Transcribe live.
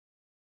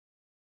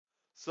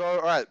So,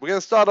 alright, we're going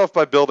to start off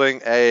by building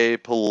a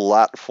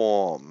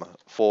platform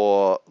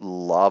for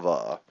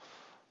lava.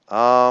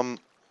 Um,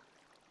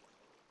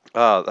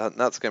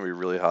 that's going to be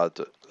really hard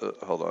to,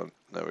 hold on,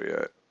 there we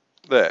go.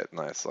 There,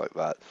 nice, like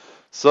that.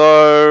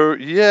 So,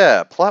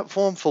 yeah,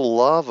 platform for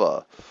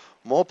lava.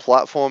 More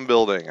platform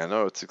building, I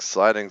know, it's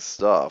exciting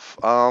stuff.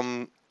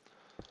 So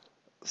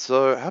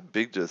how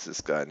big does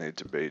this guy need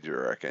to be, do you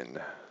reckon?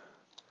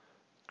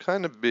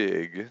 Kind of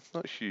big,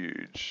 not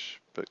huge,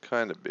 but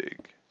kind of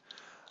big.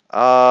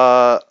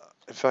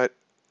 In fact,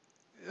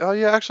 oh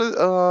yeah, actually,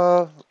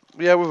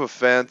 yeah, with a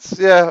fence.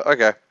 Yeah,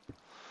 okay.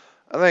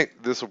 I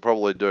think this will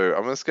probably do.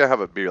 I'm just gonna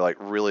have it be like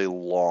really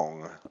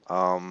long,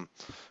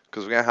 because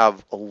we're gonna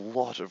have a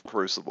lot of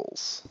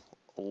crucibles,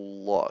 a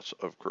lot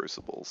of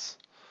crucibles.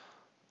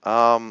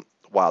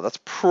 Wow, that's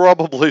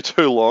probably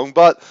too long,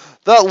 but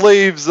that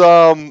leaves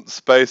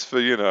space for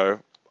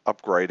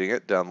upgrading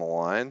it down the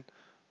line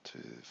to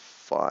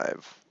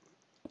 5,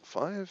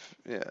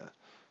 yeah.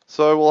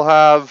 So we'll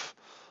have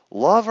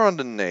lava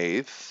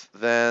underneath,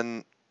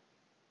 then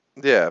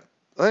yeah,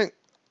 I think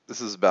this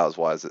is about as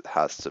wide as it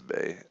has to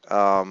be.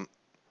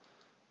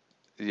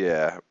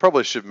 Yeah,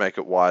 probably should make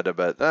it wider,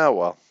 but oh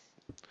well.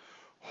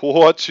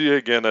 What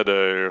you gonna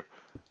do?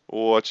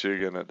 What you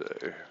gonna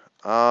do?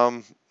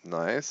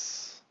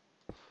 Nice.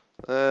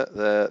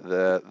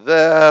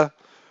 There.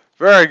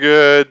 Very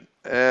good.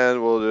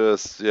 And we'll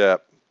just, yeah,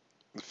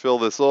 fill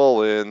this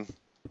all in.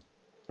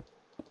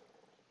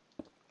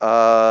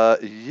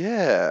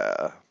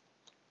 Yeah.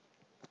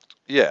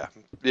 Yeah,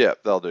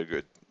 that'll do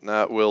good.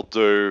 That will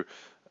do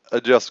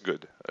just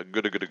good.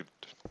 Good.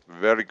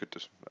 Very good.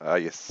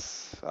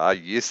 Yes.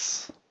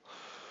 Yes.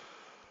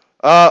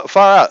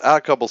 Far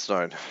out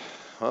cobblestone.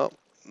 Well,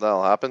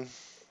 that'll happen.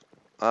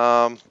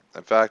 In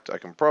fact, I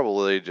can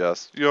probably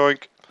just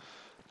yoink.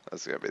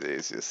 That's gonna be the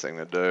easiest thing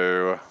to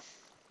do.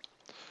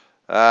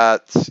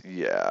 That,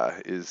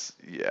 yeah,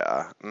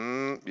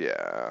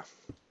 yeah.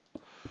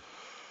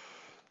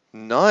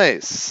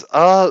 Nice.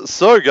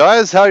 So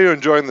guys, how are you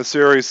enjoying the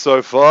series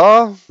so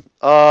far?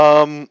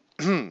 What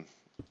do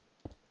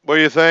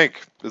you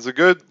think? Is it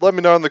good? Let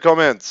me know in the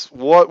comments.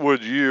 What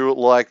would you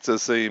like to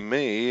see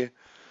me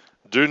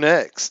do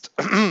next?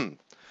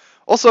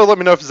 Also, let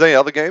me know if there's any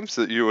other games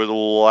that you would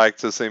like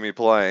to see me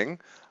playing.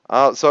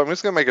 So I'm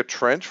just going to make a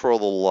trench for all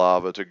the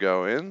lava to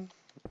go in.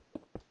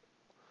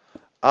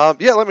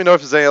 Yeah, let me know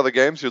if there's any other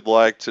games you'd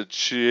like to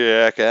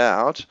check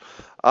out.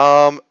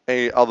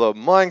 Any other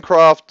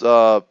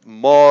Minecraft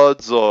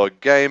mods or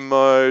game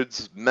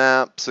modes,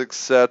 maps,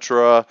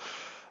 etc.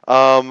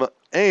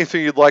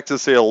 Anything you'd like to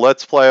see a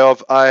Let's Play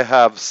of. I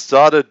have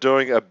started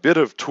doing a bit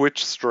of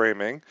Twitch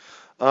streaming.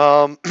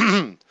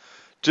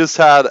 Just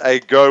had a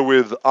go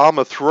with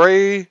Arma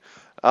 3.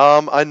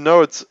 I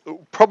know it's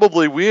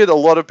probably weird. A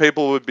lot of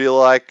people would be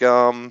like,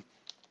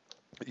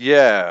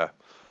 yeah,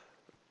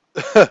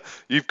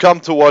 you've come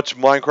to watch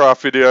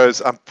Minecraft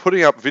videos. I'm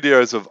putting up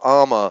videos of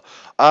Arma.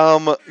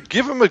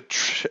 Give him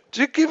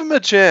a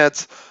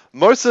chance.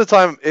 Most of the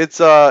time,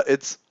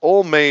 it's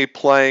all me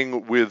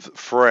playing with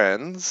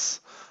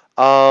friends,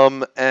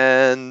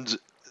 and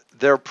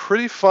they're a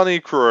pretty funny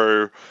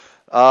crew.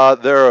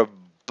 They're a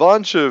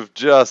bunch of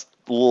just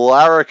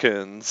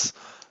larrikins,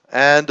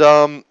 and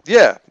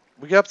yeah,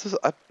 we get up to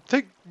I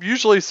think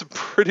usually some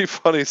pretty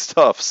funny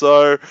stuff.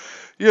 So,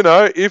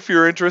 if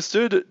you're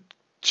interested,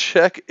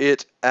 check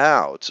it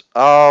out.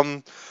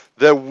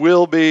 There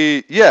will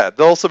be, yeah,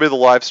 there'll also be the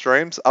live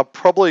streams. I'll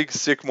probably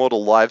stick more to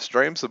live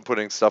streams and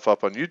putting stuff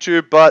up on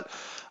YouTube, but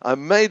I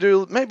may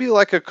do maybe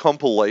like a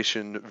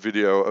compilation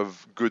video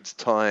of good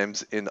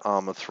times in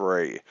Arma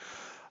 3.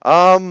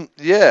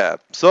 Yeah,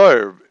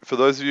 so for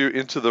those of you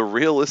into the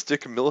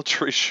realistic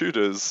military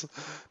shooters,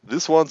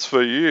 this one's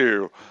for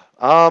you.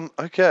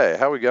 Okay,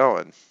 how we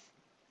going?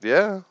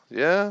 Yeah,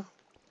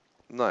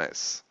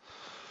 nice.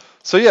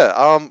 So yeah,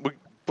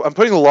 I'm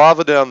putting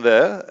lava down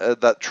there.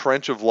 That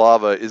trench of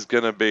lava is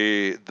going to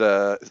be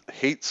the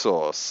heat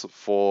source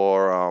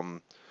for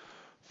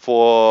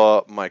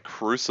my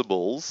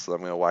crucibles that I'm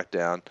going to whack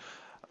down.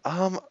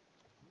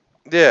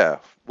 Yeah,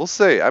 we'll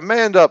see. I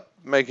may end up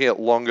making it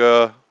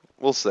longer.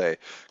 We'll see.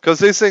 Because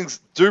these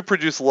things do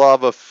produce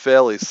lava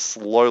fairly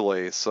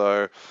slowly,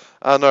 so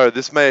I don't know.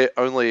 This may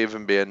only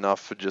even be enough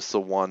for just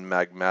the one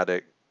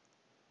magmatic.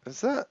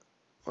 Is that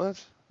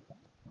what?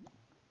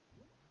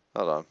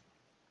 Hold on.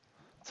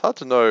 It's hard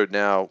to know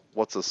now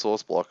what's a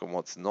source block and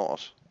what's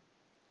not.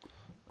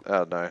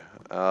 I don't know.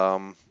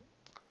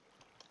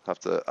 Have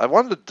to. I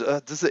wondered,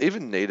 does it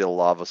even need a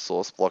lava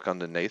source block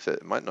underneath it?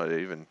 It might not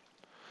even.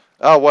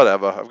 Oh,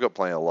 whatever. I've got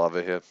plenty of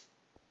lava here.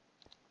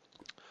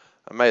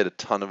 I made a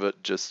ton of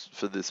it just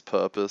for this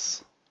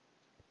purpose.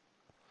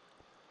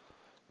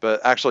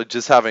 But actually,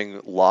 just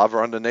having lava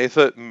underneath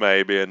it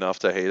may be enough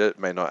to heat it.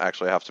 May not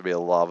actually have to be a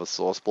lava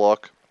source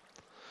block.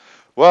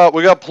 Well,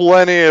 we got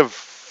plenty of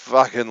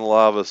fucking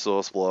lava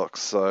source blocks,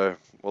 so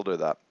we'll do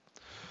that.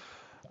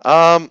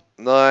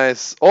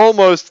 Nice.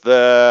 Almost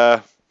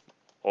there.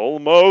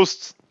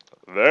 Almost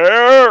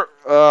there.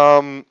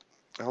 I'll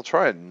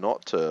try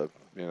not to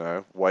you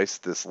know,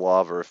 waste this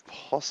lava if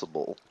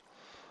possible.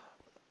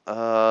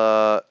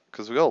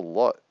 Because we got a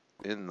lot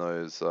in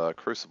those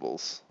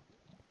crucibles.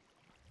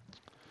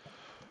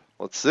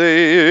 Let's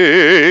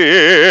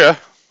see.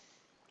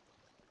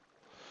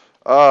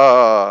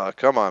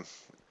 Come on.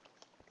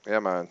 Yeah,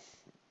 man.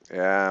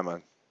 Yeah,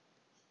 man.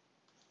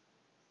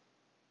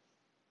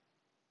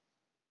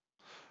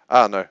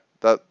 Ah, no.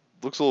 That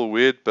looks a little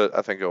weird, but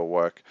I think it'll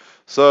work.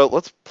 So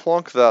let's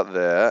plonk that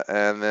there,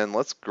 and then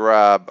let's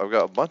grab... I've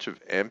got a bunch of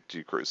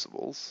empty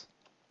crucibles.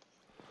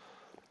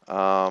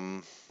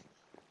 Oh,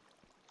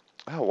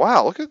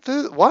 wow. Look at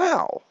this.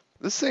 Wow.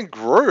 This thing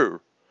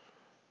grew.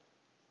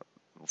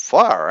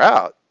 Far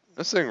out.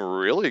 This thing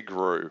really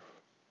grew.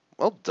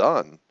 Well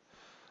done.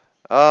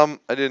 I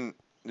didn't...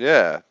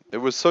 Yeah, it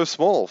was so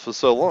small for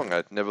so long.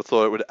 I never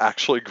thought it would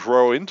actually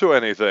grow into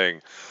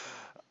anything.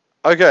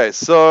 Okay,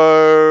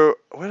 so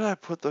where did I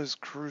put those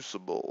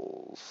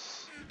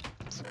crucibles?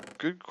 That's a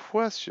good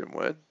question.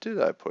 Where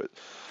did I put?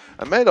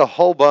 I made a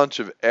whole bunch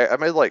of. I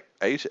made like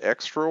 8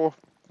 extra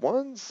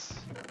ones.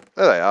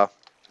 There they are.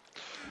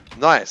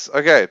 Nice.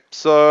 Okay,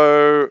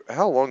 so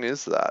how long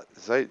is that?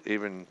 Is that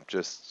even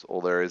just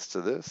all there is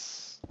to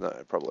this? No,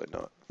 probably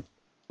not.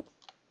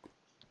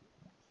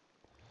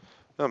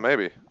 Oh,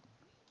 maybe.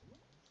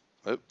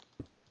 Oop.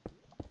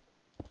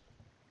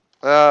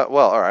 Well,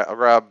 all right. I'll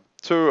grab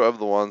 2 of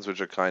the ones which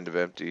are kind of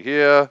empty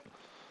here.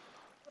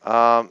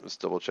 Let's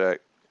double check.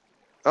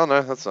 Oh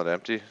no, that's not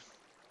empty.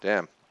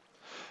 Damn.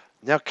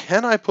 Now,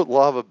 can I put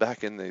lava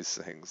back in these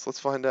things? Let's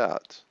find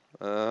out.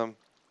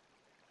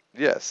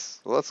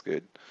 Yes. Well, that's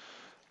good.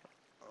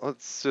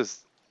 Let's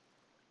just...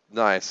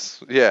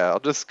 Nice. Yeah, I'll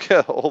just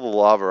get all the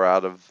lava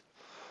out of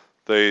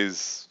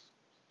these.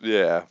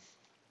 Yeah.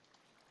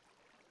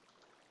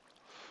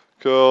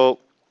 Cool.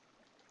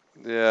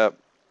 Yeah.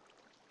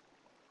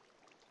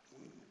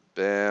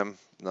 Bam.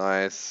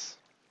 Nice.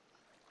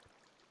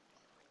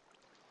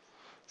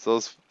 So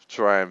let's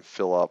try and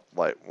fill up,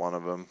 like, one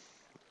of them.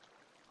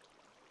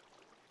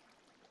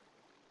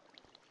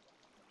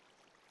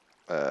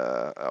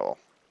 Oh well.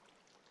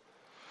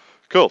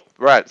 Cool.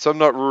 Right, so I'm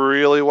not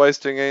really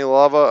wasting any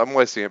lava. I'm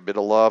wasting a bit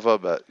of lava,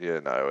 but,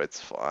 you know, it's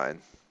fine.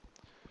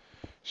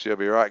 She'll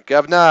be right,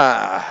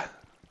 Governor.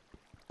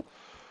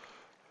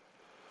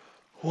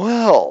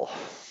 Well.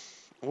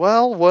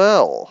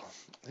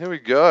 Here we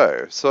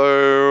go.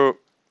 So,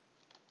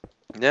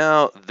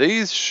 now,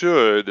 these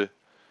should,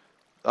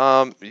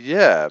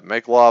 yeah,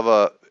 make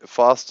lava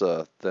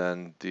faster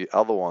than the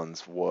other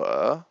ones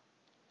were.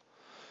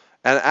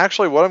 And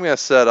actually, what I'm going to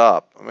set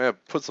up, I'm going to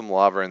put some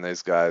lava in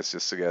these guys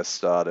just to get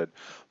started.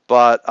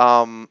 But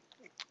how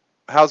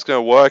it's going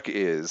to work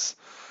is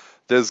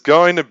there's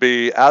going to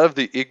be, out of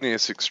the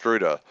igneous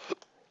extruder,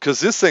 because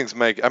this thing's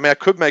I mean, I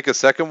could make a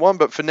second one,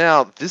 but for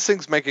now, this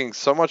thing's making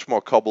so much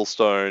more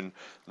cobblestone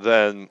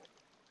than...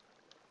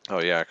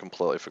 Oh yeah, I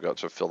completely forgot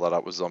to fill that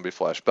up with zombie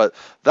flesh. But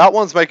that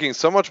one's making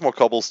so much more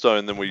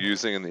cobblestone than we're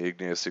using in the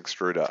igneous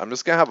extruder. I'm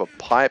just going to have a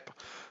pipe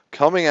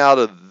coming out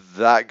of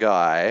that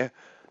guy,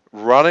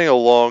 running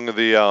along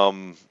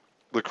the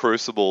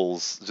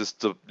crucibles,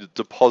 just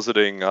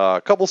depositing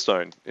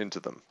cobblestone into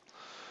them.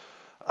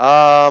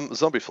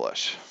 Zombie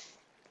flesh.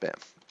 Bam.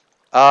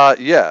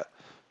 Yeah.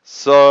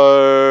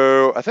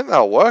 So I think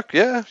that'll work.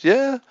 Yeah.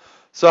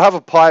 So I have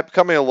a pipe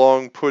coming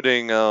along,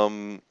 putting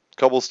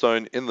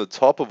cobblestone in the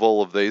top of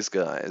all of these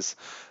guys.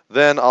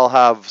 Then I'll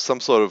have some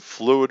sort of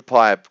fluid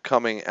pipe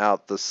coming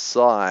out the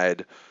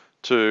side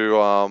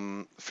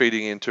to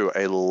feeding into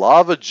a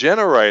lava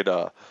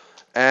generator.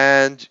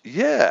 And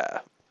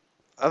yeah,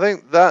 I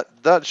think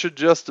that should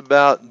just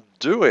about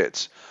do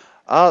it.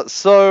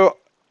 So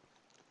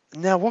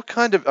now what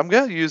kind of... I'm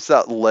going to use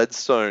that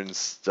leadstone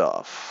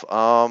stuff.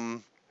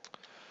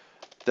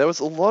 There was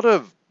a lot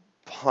of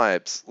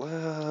pipes.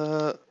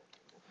 Because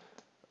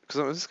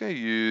I'm just going to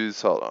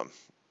use... Hold on.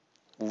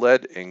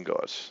 Lead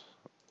ingot.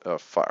 Oh,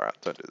 fire out.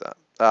 Don't do that.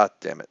 Ah,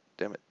 damn it.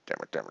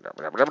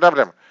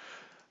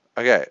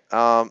 Okay,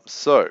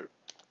 so...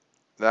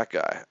 That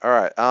guy.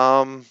 Alright,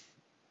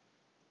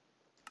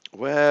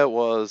 where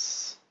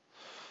was...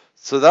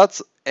 So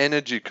that's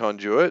energy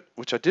conduit,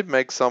 which I did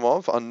make some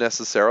of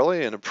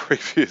unnecessarily in a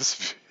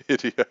previous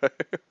video.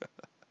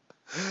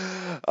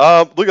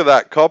 Look at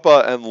that,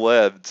 copper and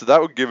lead. So that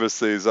would give us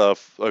these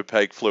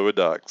opaque fluid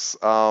ducts.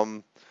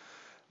 And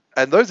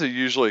those are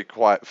usually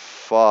quite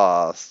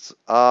fast.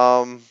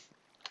 So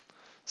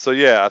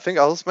yeah, I think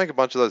I'll just make a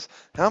bunch of those.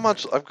 How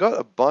much? I've got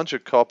a bunch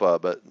of copper,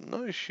 but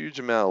no huge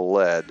amount of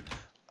lead.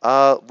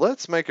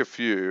 Let's make a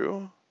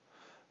few.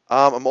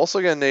 I'm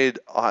also going to need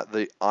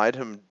the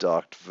item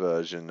duct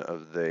version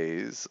of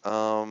these.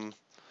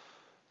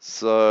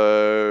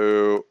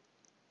 So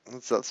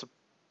that's a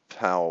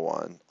power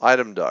one.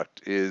 Item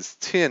duct is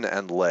tin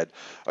and lead.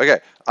 Okay,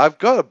 I've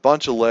got a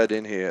bunch of lead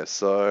in here,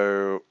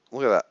 so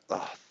look at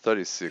that.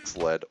 36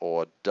 lead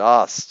ore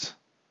dust.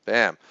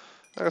 Bam.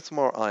 I got some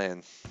more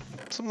iron.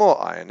 Some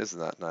more iron, isn't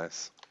that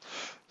nice?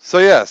 So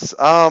yes,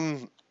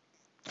 I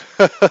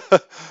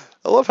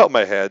love how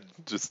my head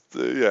just,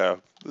 yeah,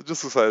 It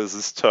just looks like there's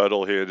this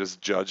turtle here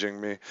just judging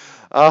me.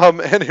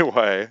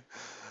 Anyway,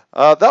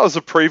 that was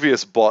a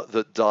previous bot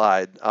that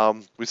died.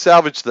 We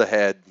salvaged the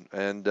head,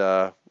 and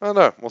I don't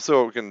know. We'll see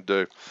what we can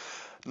do.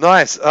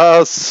 Nice.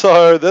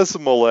 So there's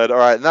some more lead. All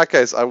right. In that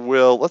case, I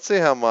will. Let's see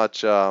how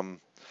much.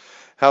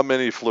 How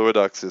many fluid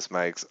ducts this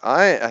makes.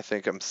 I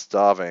think I'm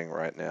starving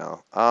right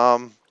now.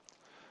 Oh,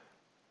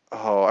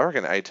 I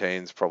reckon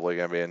 18 is probably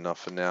gonna be enough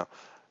for now.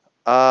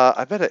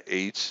 I better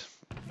eat.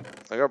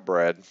 I got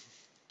bread.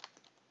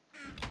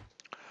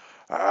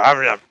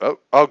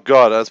 Oh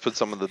God, I just put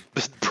some of the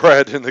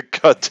bread in the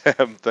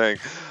goddamn thing,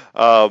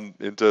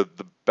 into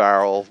the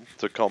barrel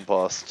to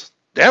compost.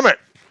 Damn it!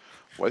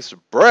 Wasted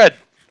bread.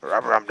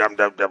 All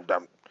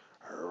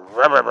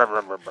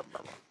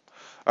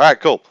right,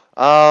 cool.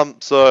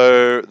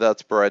 So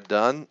that's bread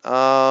done.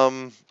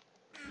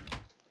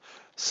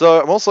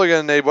 So I'm also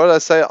going to need, what did I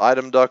say,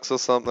 item ducts or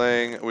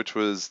something, which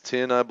was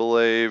tin, I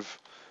believe.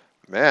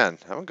 Man,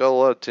 haven't got a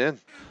lot of tin.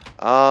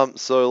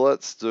 So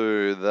let's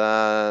do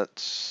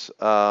that.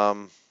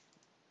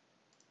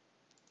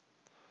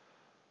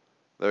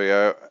 There we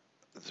go.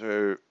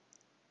 So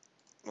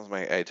let's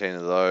make 18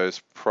 of those.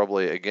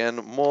 Probably, again,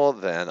 more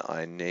than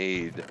I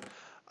need.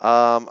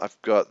 I've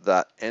got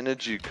that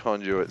energy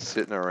conduit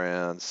sitting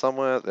around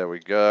somewhere. There we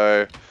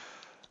go.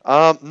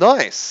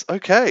 Nice.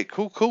 Okay,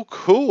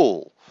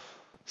 cool.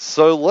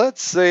 So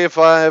let's see if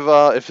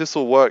this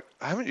will work.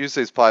 I haven't used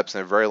these pipes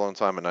in a very long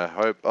time, and I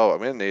hope. Oh, I'm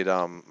gonna need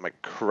my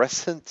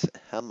crescent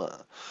hammer.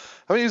 I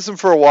haven't used them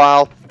for a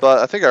while, but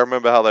I think I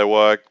remember how they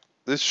work.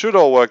 This should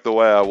all work the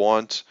way I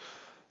want.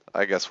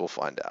 I guess we'll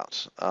find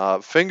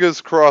out. Fingers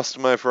crossed,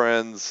 my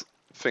friends.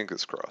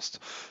 Fingers crossed.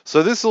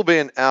 So this will be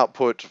an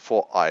output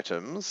for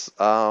items.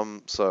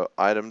 So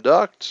item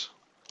duct.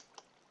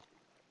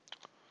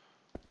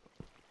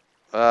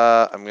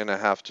 I'm gonna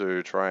have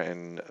to try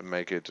and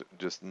make it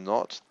just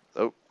not.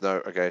 Oh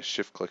no, okay,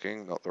 shift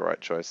clicking, not the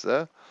right choice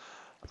there.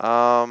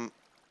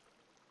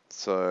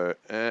 So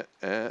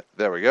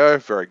there we go.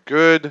 Very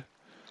good.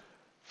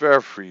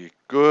 Very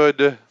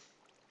good.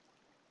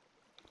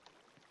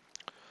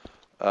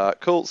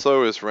 Cool.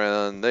 So just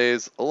run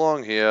these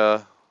along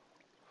here.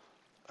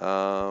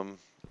 I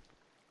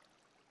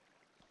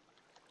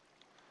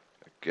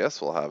guess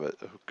we'll have it.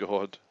 Oh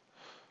God.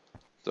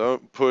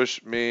 Don't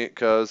push me,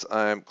 because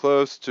I'm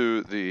close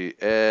to the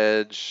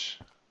edge.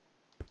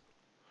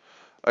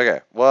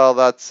 Okay, well,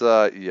 that's,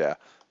 yeah,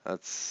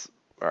 that's,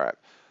 alright.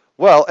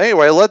 Well,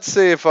 anyway, let's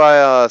see if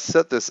I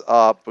set this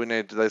up. We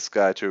need this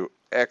guy to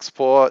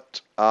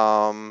export,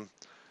 and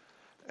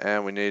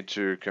we need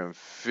to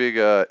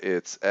configure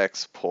its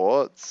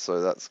export,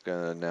 so that's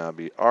going to now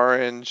be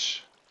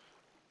orange.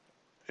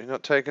 You're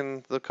not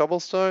taking the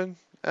cobblestone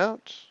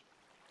out?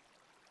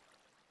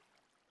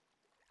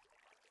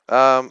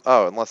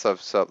 Oh, unless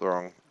I've set up the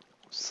wrong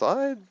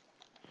side?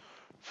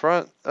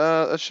 Front,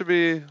 that should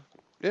be,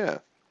 yeah,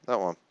 that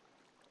one.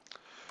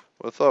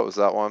 Well, I thought it was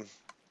that one.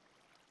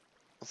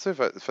 Let's see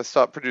if I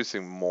start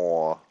producing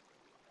more.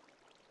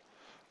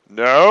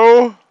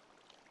 No?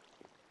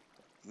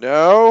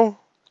 No?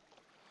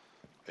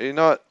 Are you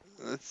not?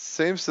 It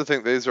seems to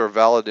think these are a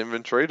valid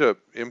inventory to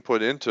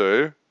input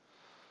into.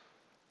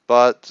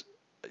 But,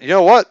 you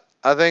know what?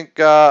 I think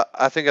I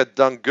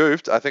done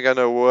goofed. I think I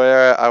know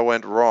where I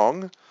went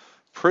wrong.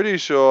 Pretty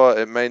sure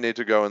it may need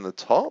to go in the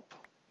top.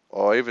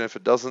 Or even if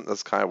it doesn't,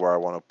 that's kind of where I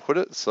want to put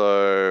it.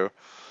 So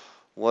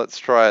let's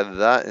try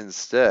that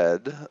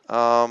instead.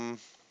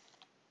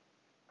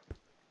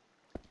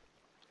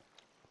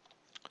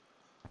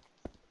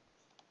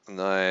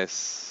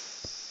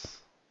 Nice.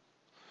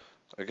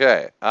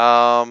 Okay.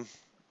 No,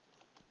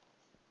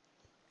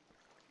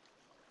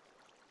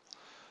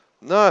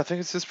 I think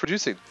it's just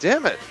producing.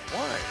 Damn it! Why?